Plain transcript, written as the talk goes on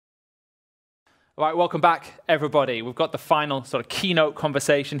All right, welcome back, everybody. We've got the final sort of keynote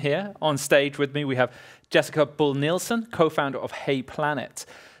conversation here. On stage with me, we have Jessica Buhl-Nielsen, co-founder of HeyPlanet.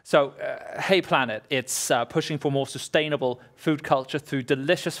 So, HeyPlanet, it's pushing for more sustainable food culture through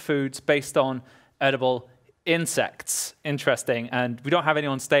delicious foods based on edible insects. Interesting. And we don't have any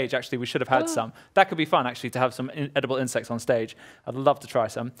on stage, actually. We should have had some. That could be fun, actually, to have some edible insects on stage. I'd love to try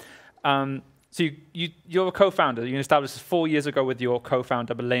some. So you're a co-founder. You established this 4 years ago with your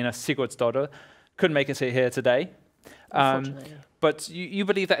co-founder, Milena Sigurdsdottir. Couldn't make it here today. But you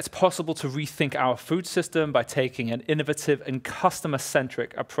believe that it's possible to rethink our food system by taking an innovative and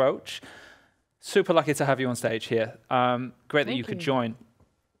customer-centric approach. Super lucky to have you on stage here. Great that you could join.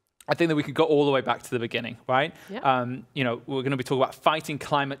 I think that we could go all the way back to the beginning, right? Yeah. You know, we're going to be talking about fighting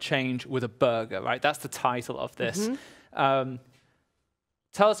climate change with a burger, right? That's the title of this.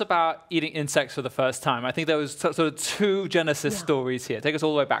 Tell us about eating insects for the first time. I think there was sort of two genesis stories here. Take us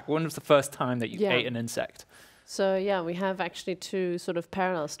all the way back. When was the first time that you ate an insect? So yeah, we have actually two sort of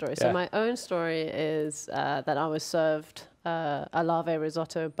parallel stories. So my own story is that I was served a larvae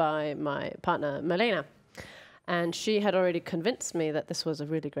risotto by my partner, Milena. And she had already convinced me that this was a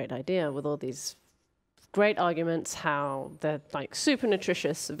really great idea with all these great arguments, how they're like super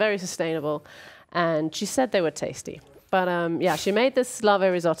nutritious, very sustainable. And she said they were tasty. But yeah, she made this larvae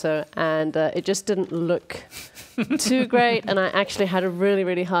risotto, and it just didn't look too great. And I actually had a really,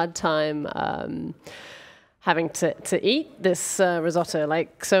 really hard time having to eat this risotto.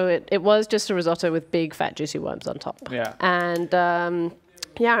 Like, so it was just a risotto with big, fat, juicy worms on top. Yeah. And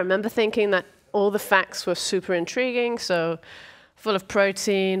yeah, I remember thinking that all the facts were super intriguing. So full of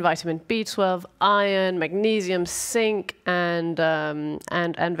protein, vitamin B12, iron, magnesium, zinc, and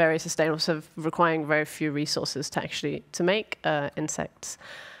very sustainable, so requiring very few resources to actually make insects.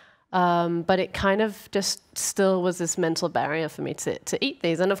 But it kind of just still was this mental barrier for me to eat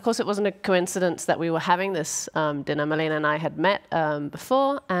these. And of course, it wasn't a coincidence that we were having this dinner. Milena and I had met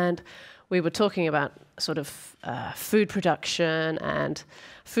before, and we were talking about sort of food production and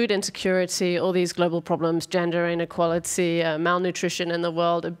food insecurity, all these global problems, gender inequality, malnutrition in the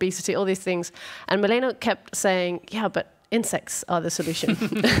world, obesity, all these things. And Milena kept saying, yeah, but insects are the solution.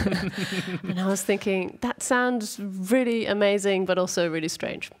 And I was thinking, that sounds really amazing, but also really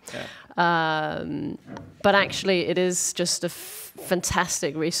strange. Yeah. But actually, it is just a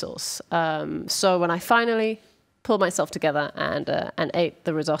fantastic resource. So when I finally pulled myself together and ate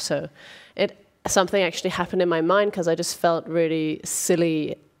the risotto, something actually happened in my mind, because I just felt really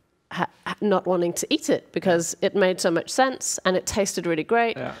silly not wanting to eat it, because it made so much sense and it tasted really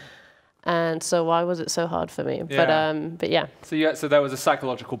great. Yeah. And so why was it so hard for me? Yeah. But yeah. So there was a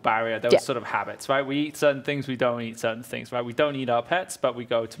psychological barrier. There was sort of habits, right? We eat certain things, we don't eat certain things, right? We don't eat our pets, but we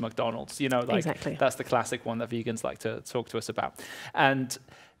go to McDonald's. You know, like that's the classic one that vegans like to talk to us about.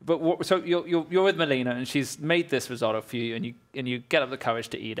 So you're with Milena, and she's made this risotto for you, and you get up the courage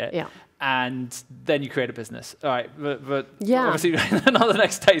to eat it. Yeah. And then you create a business. All right, but obviously not the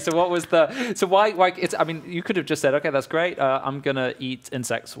next day. So what was why it's, I mean, you could have just said, okay, that's great. I'm gonna eat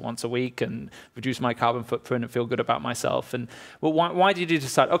insects once a week and reduce my carbon footprint and feel good about myself. And well, why did you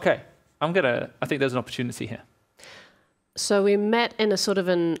decide, okay, I think there's an opportunity here? So we met in a sort of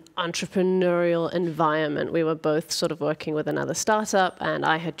an entrepreneurial environment. We were both sort of working with another startup, and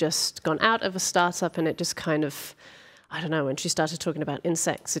I had just gone out of a startup, and it just kind of, I don't know, when she started talking about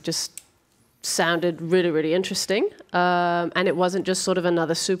insects, it just sounded really, really interesting. And it wasn't just sort of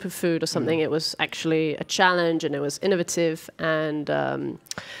another superfood or something. It was actually a challenge, and it was innovative. And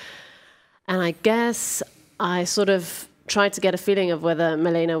I guess I sort of tried to get a feeling of whether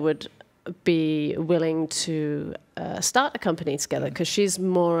Milena would be willing to start a company together, because she's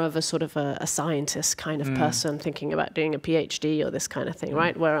more of a sort of a scientist kind of person, thinking about doing a PhD or this kind of thing,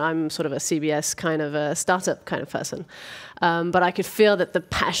 right? Where I'm sort of a CBS kind of a startup kind of person. But I could feel that the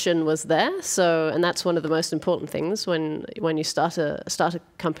passion was there. So, and that's one of the most important things when you start a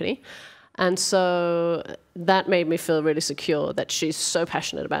company. And so that made me feel really secure that she's so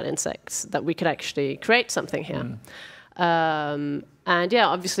passionate about insects that we could actually create something here. And yeah,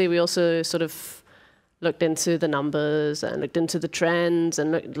 obviously we also sort of looked into the numbers and looked into the trends,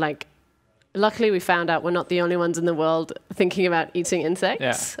 and luckily we found out we're not the only ones in the world thinking about eating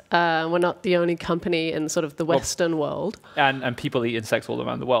insects. Yeah. We're not the only company in sort of the Western world. And people eat insects all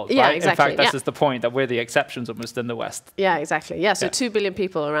around the world, yeah, right? Exactly. In fact, that's just the point, that we're the exceptions almost in the West. Yeah, exactly. Yeah, so 2 billion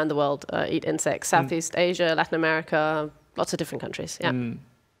people around the world eat insects. Southeast Asia, Latin America, lots of different countries, yeah.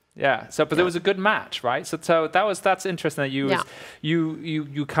 Yeah. So, but there was a good match, right? So that's interesting that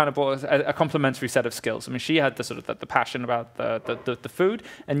you kind of brought a complementary set of skills. I mean, she had the sort of the passion about the food,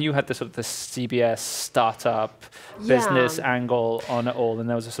 and you had the sort of the CBS startup business angle on it all, and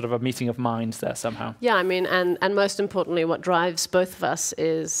there was a sort of a meeting of minds there somehow. Yeah, I mean, and most importantly, what drives both of us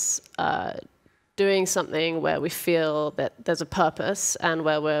is doing something where we feel that there's a purpose and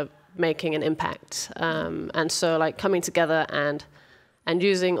where we're making an impact. And so, like, coming together and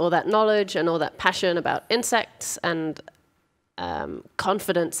using all that knowledge and all that passion about insects and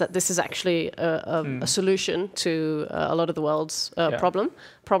confidence that this is actually a solution to a lot of the world's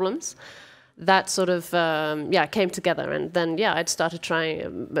problems. That sort of came together, and then I'd started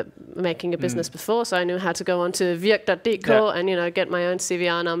making a business before, so I knew how to go onto virk.dk and get my own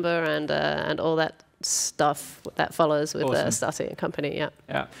CVR number and all that stuff that follows with starting a company.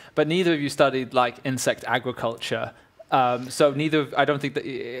 Yeah, but neither of you studied like insect agriculture. So neither, I don't get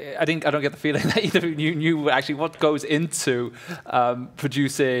the feeling that either of you knew actually what goes into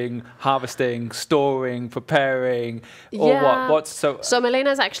producing, harvesting, storing, preparing, or what. So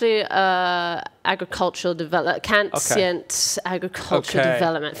Milena's actually agricultural development, Kantsient agricultural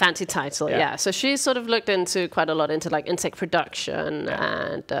development, fancy title. Yeah. So she's sort of looked into quite a lot into like insect production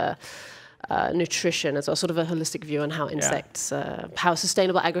and nutrition as well, sort of a holistic view on how insects, how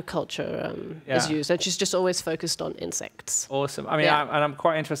sustainable agriculture is used. And she's just always focused on insects. Awesome. I mean, I'm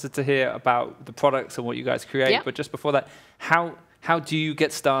quite interested to hear about the products and what you guys create. But just before that, how do you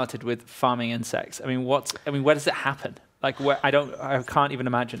get started with farming insects? I mean, where does it happen? Like, I can't even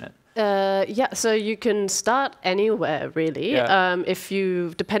imagine it. So you can start anywhere, really,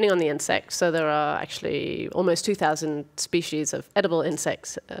 depending on the insect. So there are actually almost 2,000 species of edible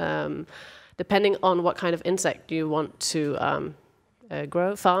insects. Depending on what kind of insect you want to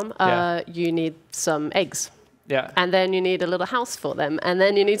farm, you need some eggs. Yeah. And then you need a little house for them, and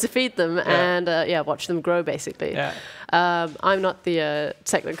then you need to feed them and watch them grow, basically. Yeah. I'm not the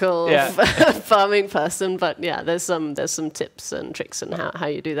technical farming person, but there's some tips and tricks on how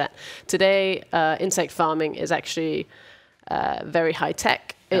you do that. Today, insect farming is actually very high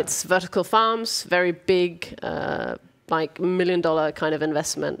tech. Yeah. It's vertical farms, very big, like $1 million kind of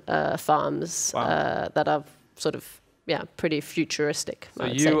investment farms that are sort of pretty futuristic. So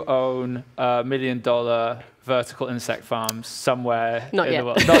you own $1 million vertical insect farms somewhere in the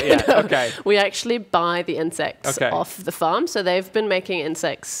world? Not yet. No. Okay. We actually buy the insects off the farm. So they've been making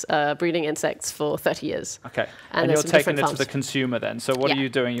insects, breeding insects for 30 years. Okay. And you're taking it to the consumer then. So what are you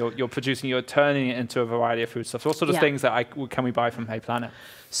doing? You're turning it into a variety of food stuff. So what sort of things can we buy from HeyPlanet?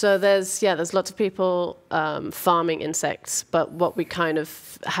 So there's lots of people farming insects, but what we kind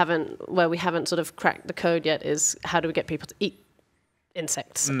of haven't sort of cracked the code yet is how do we get people to eat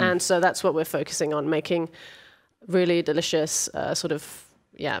insects? And so that's what we're focusing on, making really delicious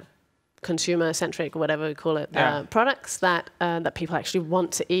consumer-centric, whatever we call it, products that people actually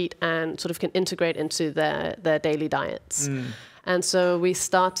want to eat and sort of can integrate into their daily diets. And so we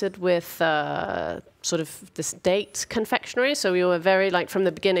started with sort of this date confectionery. So we were very, like, from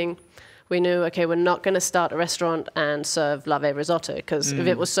the beginning, we knew, okay, we're not going to start a restaurant and serve lave risotto, because if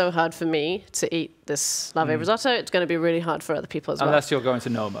it was so hard for me to eat this lave risotto, it's going to be really hard for other people as well. Unless you're going to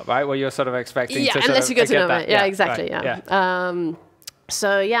Noma, right? Where you're sort of expecting to unless you go to Noma. That. Yeah, exactly. Right.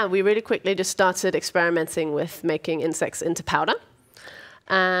 So we really quickly just started experimenting with making insects into powder.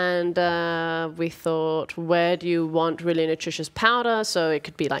 And we thought, where do you want really nutritious powder? So it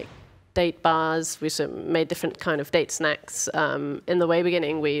could be like date bars. We made different kind of date snacks. In the way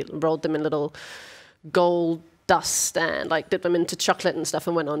beginning, we rolled them in little gold dust and like dipped them into chocolate and stuff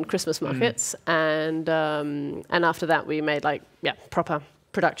and went on Christmas markets. And after that, we made proper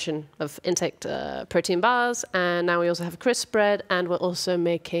production of insect protein bars. And now we also have a crisp bread, and we're also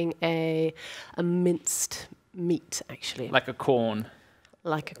making a minced meat, actually. Like a corn.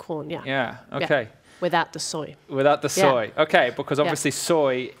 Like a corn, yeah. Yeah, okay. Yeah. Without the soy. Without the soy. Okay, because obviously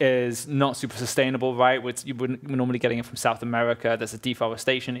soy is not super sustainable, right? We're normally getting it from South America. There's a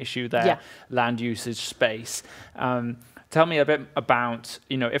deforestation issue there, land usage, space. Tell me a bit about,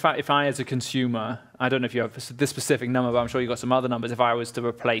 if I as a consumer, I don't know if you have this specific number, but I'm sure you've got some other numbers. If I was to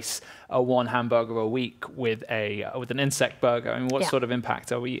replace one hamburger a week with an insect burger, I mean, what sort of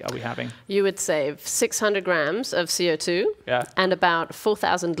impact are we having? You would save 600 grams of CO2 and about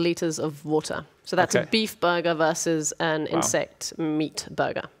 4,000 liters of water. So that's a beef burger versus an insect meat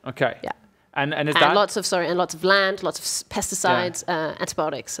burger. Okay. Yeah. And lots of land, lots of pesticides,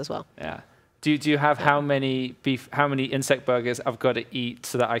 antibiotics as well. Yeah. Do you have how many insect burgers I've got to eat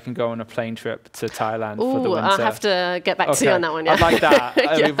so that I can go on a plane trip to Thailand for the winter? I'll have to get back to you on that one. Yeah. I'd like that.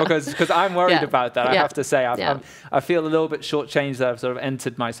 I mean, because I'm worried about that. I have to say, I feel a little bit shortchanged that I've sort of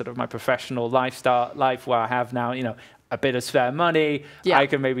entered my professional life where I have now, a bit of spare money. I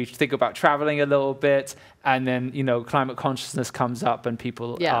can maybe think about traveling a little bit, and then climate consciousness comes up, and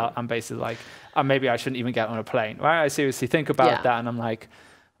people I'm basically like, maybe I shouldn't even get on a plane. Right? I seriously think about that, and I'm like,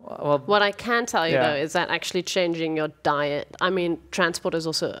 well, what I can tell you though is that actually changing your diet, I mean, transport is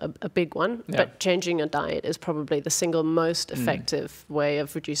also a big one, but changing your diet is probably the single most effective way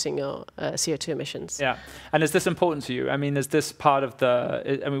of reducing your CO2 emissions. Yeah, and is this important to you? I mean, is this part of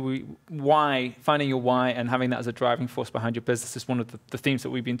finding your why and having that as a driving force behind your business is one of the themes that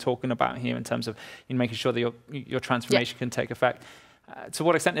we've been talking about here in terms of making sure that your transformation can take effect. To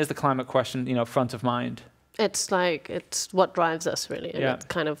what extent is the climate question, front of mind? It's what drives us really, and it's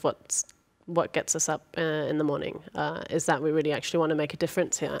kind of what gets us up in the morning. Is that we really actually want to make a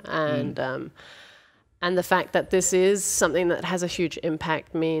difference here, and the fact that this is something that has a huge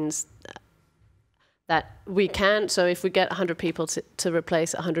impact means that we can. So if we get 100 people to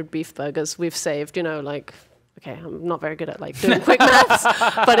replace 100 beef burgers, we've saved, okay, I'm not very good at doing quick maths,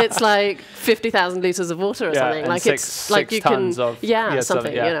 but it's 50,000 liters of water or something. Like it's like you can,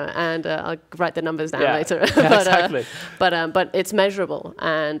 something, and I'll write the numbers down later. Exactly. But it's measurable,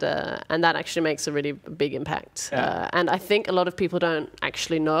 and that actually makes a really big impact. And I think a lot of people don't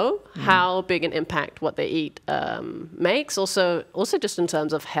actually know how big an impact what they eat makes. Also just in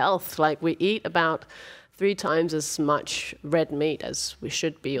terms of health, we eat about 3 times as much red meat as we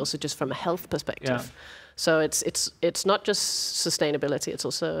should be, also just from a health perspective. Yeah. So it's not just sustainability; it's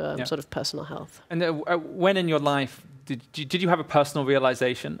also sort of personal health. And when in your life did you have a personal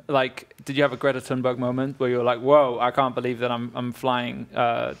realization? Did you have a Greta Thunberg moment where you were like, "Whoa, I can't believe that I'm flying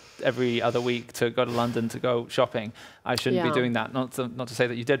every other week to go to London to go shopping. I shouldn't be doing that." Not to say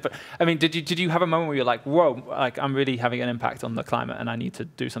that you did, but I mean, did you have a moment where you're like, "Whoa, I'm really having an impact on the climate, and I need to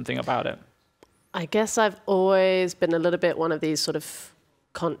do something about it"? I guess I've always been a little bit one of these sort of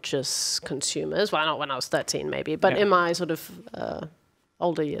conscious consumers. Well, not when I was 13 maybe, but in my sort of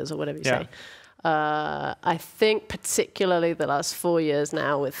older years or whatever you say. I think particularly the last 4 years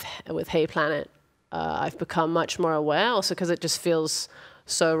now with HeyPlanet, I've become much more aware, also because it just feels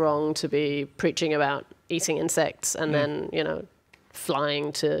so wrong to be preaching about eating insects and then,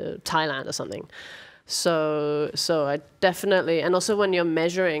 flying to Thailand or something. So I definitely, and also when you're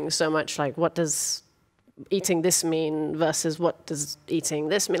measuring so much, what does eating this mean versus what does eating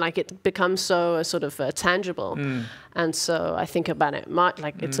this mean? It becomes so sort of tangible. And so I think about it much,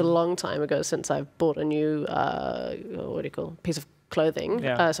 it's a long time ago since I've bought a new, piece of clothing.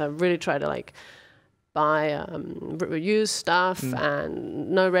 So I really try to buy reused stuff and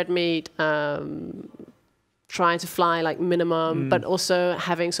no red meat, trying to fly minimum, but also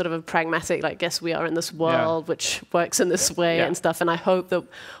having sort of a pragmatic, guess we are in this world which works in this way and stuff. And I hope that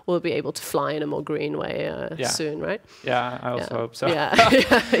we'll be able to fly in a more green way soon, right? Yeah, I also hope so.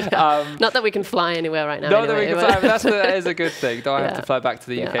 Not that we can fly anywhere right now. Not that we can fly, but that is a good thing. Though I have to fly back to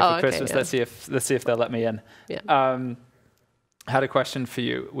the UK for Christmas. Let's see if they'll let me in. I had a question for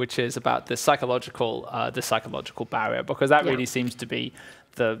you, which is about the psychological barrier, because that really seems to be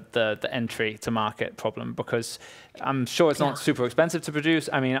the entry to market problem, because I'm sure it's not super expensive to produce.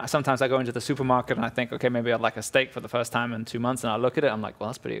 I mean, sometimes I go into the supermarket and I think, okay, maybe I'd like a steak for the first time in 2 months, and I look at it, I'm like, well,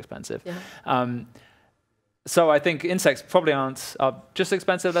 that's pretty expensive. So I think insects probably aren't just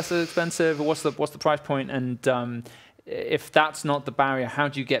expensive, less expensive. What's the price point? And if that's not the barrier, how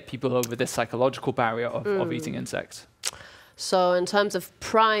do you get people over this psychological barrier of eating insects? So in terms of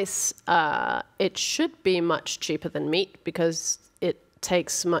price, it should be much cheaper than meat, because it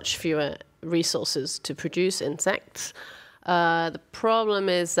takes much fewer resources to produce insects. The problem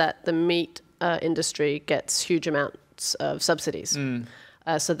is that the meat industry gets huge amounts of subsidies.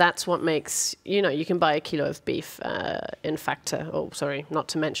 So that's what makes, you can buy a kilo of beef in Factor, not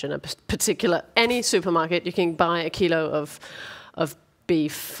to mention a particular, any supermarket, you can buy a kilo of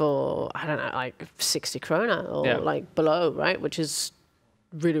beef for, I don't know, 60 krona or below, right? Which is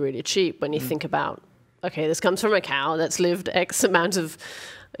really, really cheap when you think about, okay, this comes from a cow that's lived X amount of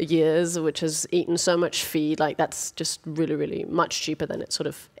years, which has eaten so much feed. That's just really, really much cheaper than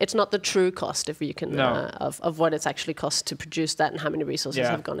it's not the true cost, if you can, of what it's actually cost to produce that and how many resources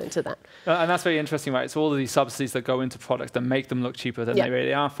have gone into that. And that's very interesting, right? It's all of these subsidies that go into products that make them look cheaper than they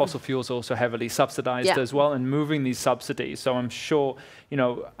really are. Fossil fuels are also heavily subsidized as well, and moving these subsidies. So I'm sure,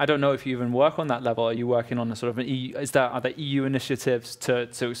 I don't know if you even work on that level. Are you working on a sort of are there EU initiatives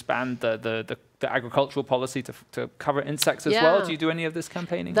to expand the the agricultural policy to cover insects as well? Do you do any of this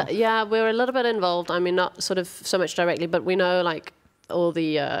campaigning? Yeah, we're a little bit involved. I mean, not sort of so much directly, but we know like all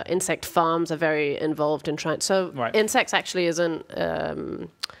the insect farms are very involved in trying. So insects actually isn't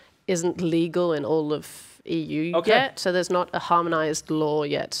legal in all of EU yet. So there's not a harmonized law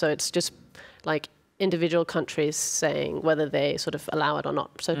yet. So it's just like individual countries saying whether they sort of allow it or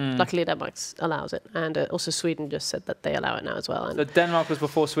not. So luckily Denmark allows it. And also Sweden just said that they allow it now as well. And so Denmark was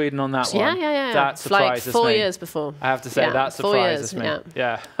before Sweden on that one? Yeah. That surprises like 4 me. years before. I have to say, that surprises me.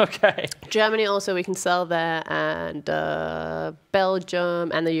 Yeah, okay. Germany also, we can sell there, and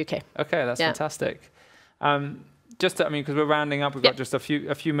Belgium and the UK. Okay, that's fantastic. Just, I mean, because we're rounding up, we've got just a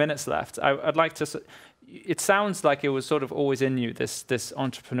few minutes left. I'd like to. It sounds like it was sort of always in you, this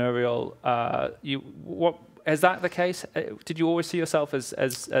entrepreneurial. Is that the case? Did you always see yourself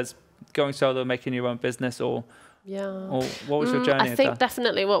as going solo, making your own business, or what was your journey? I think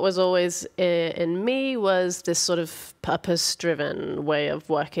definitely what was always in me was this sort of purpose-driven way of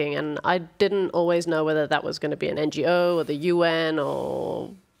working, and I didn't always know whether that was going to be an NGO or the UN or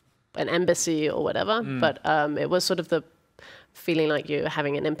an embassy or whatever, but it was sort of the feeling like you're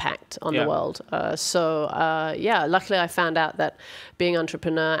having an impact on the world. Luckily I found out that being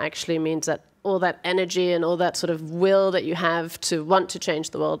entrepreneur actually means that all that energy and all that sort of will that you have to want to change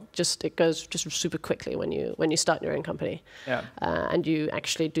the world, it goes just super quickly when you start your own company. And you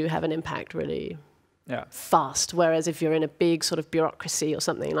actually do have an impact really fast. Whereas if you're in a big sort of bureaucracy or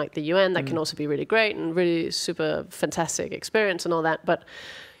something like the UN, that can also be really great and really super fantastic experience and all that, but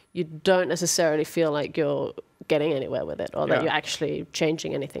you don't necessarily feel like you're getting anywhere with it, or that you're actually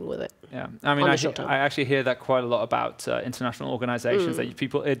changing anything with it. Yeah, I mean, I actually hear that quite a lot about international organizations. That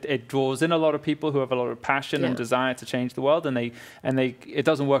it draws in a lot of people who have a lot of passion and desire to change the world, and it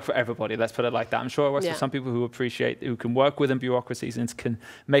doesn't work for everybody. Let's put it like that. I'm sure it works for some people who can work within bureaucracies and can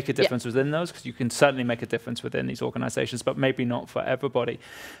make a difference within those, because you can certainly make a difference within these organizations, but maybe not for everybody.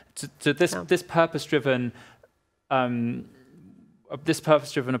 So this purpose-driven. This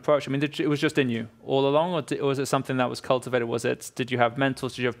purpose-driven approach, I mean, it was just in you all along, or was it something that was cultivated? Did you have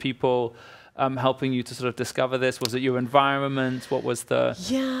mentors? Did you have people helping you to sort of discover this? Was it your environment? What was the...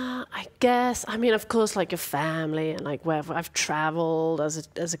 Yeah, I guess. I mean, of course, like your family and like wherever I've traveled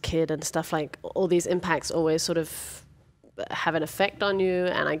as a kid and stuff, like all these impacts always sort of have an effect on you.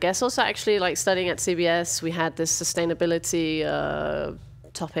 And I guess also actually like studying at CBS, we had this sustainability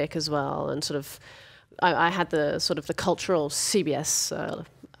topic as well, and sort of I had the sort of the cultural CBS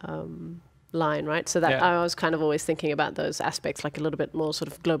line, right? So that I was kind of always thinking about those aspects, like a little bit more sort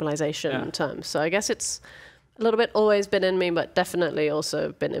of globalization terms. So I guess it's a little bit always been in me, but definitely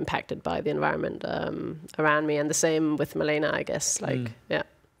also been impacted by the environment around me, and the same with Malena, I guess. Like,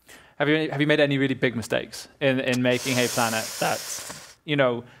 Have you made any really big mistakes in making HeyPlanet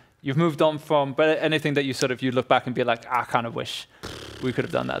that you've moved on from, but anything that you look back and be like, I kind of wish we could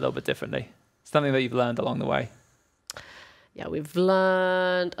have done that a little bit differently? Something that you've learned along the way? Yeah, we've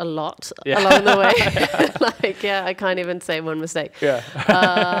learned a lot along the way. I can't even say one mistake.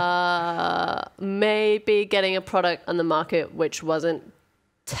 Maybe getting a product on the market which wasn't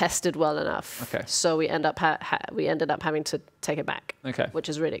tested well enough. Okay. So we ended up having to take it back. Okay. Which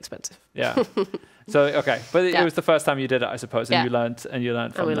is really expensive. Yeah. So but it was the first time you did it, I suppose, and you learned from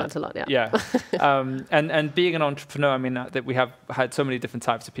that. And we learned a lot. And being an entrepreneur, I mean, that we have had so many different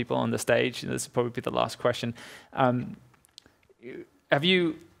types of people on the stage. This will probably be the last question. Do you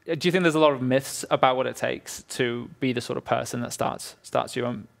think there's a lot of myths about what it takes to be the sort of person that starts your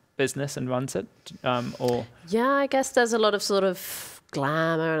own business and runs it? I guess there's a lot of sort of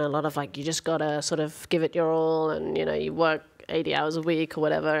glamour and a lot of like, you just gotta sort of give it your all, and you work 80 hours a week or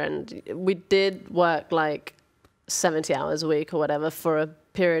whatever. And we did work like 70 hours a week or whatever for a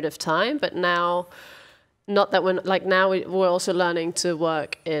period of time, but now, not that we're also learning to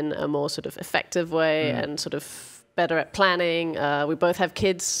work in a more sort of effective way and sort of better at planning. We both have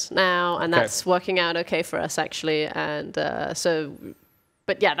kids now, and that's working out okay for us actually. And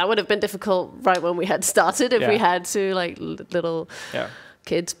but that would have been difficult right when we had started if we had to like little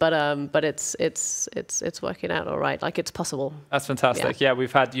kids. But it's working out all right. Like, it's possible. That's fantastic. Yeah,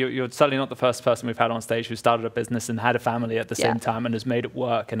 we've had you're certainly not the first person we've had on stage who started a business and had a family at the same time and has made it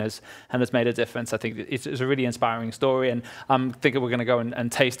work and has made a difference. I think it's a really inspiring story, and I'm thinking we're going to go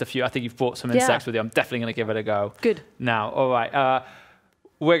and taste a few. I think you've brought some insects with you. I'm definitely going to give it a go. Good. Now, all right.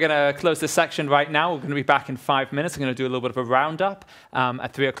 We're going to close this section right now. We're going to be back in 5 minutes. We're going to do a little bit of a roundup.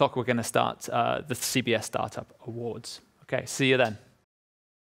 At 3 o'clock, we're going to start the CBS Startup Awards. Okay, see you then.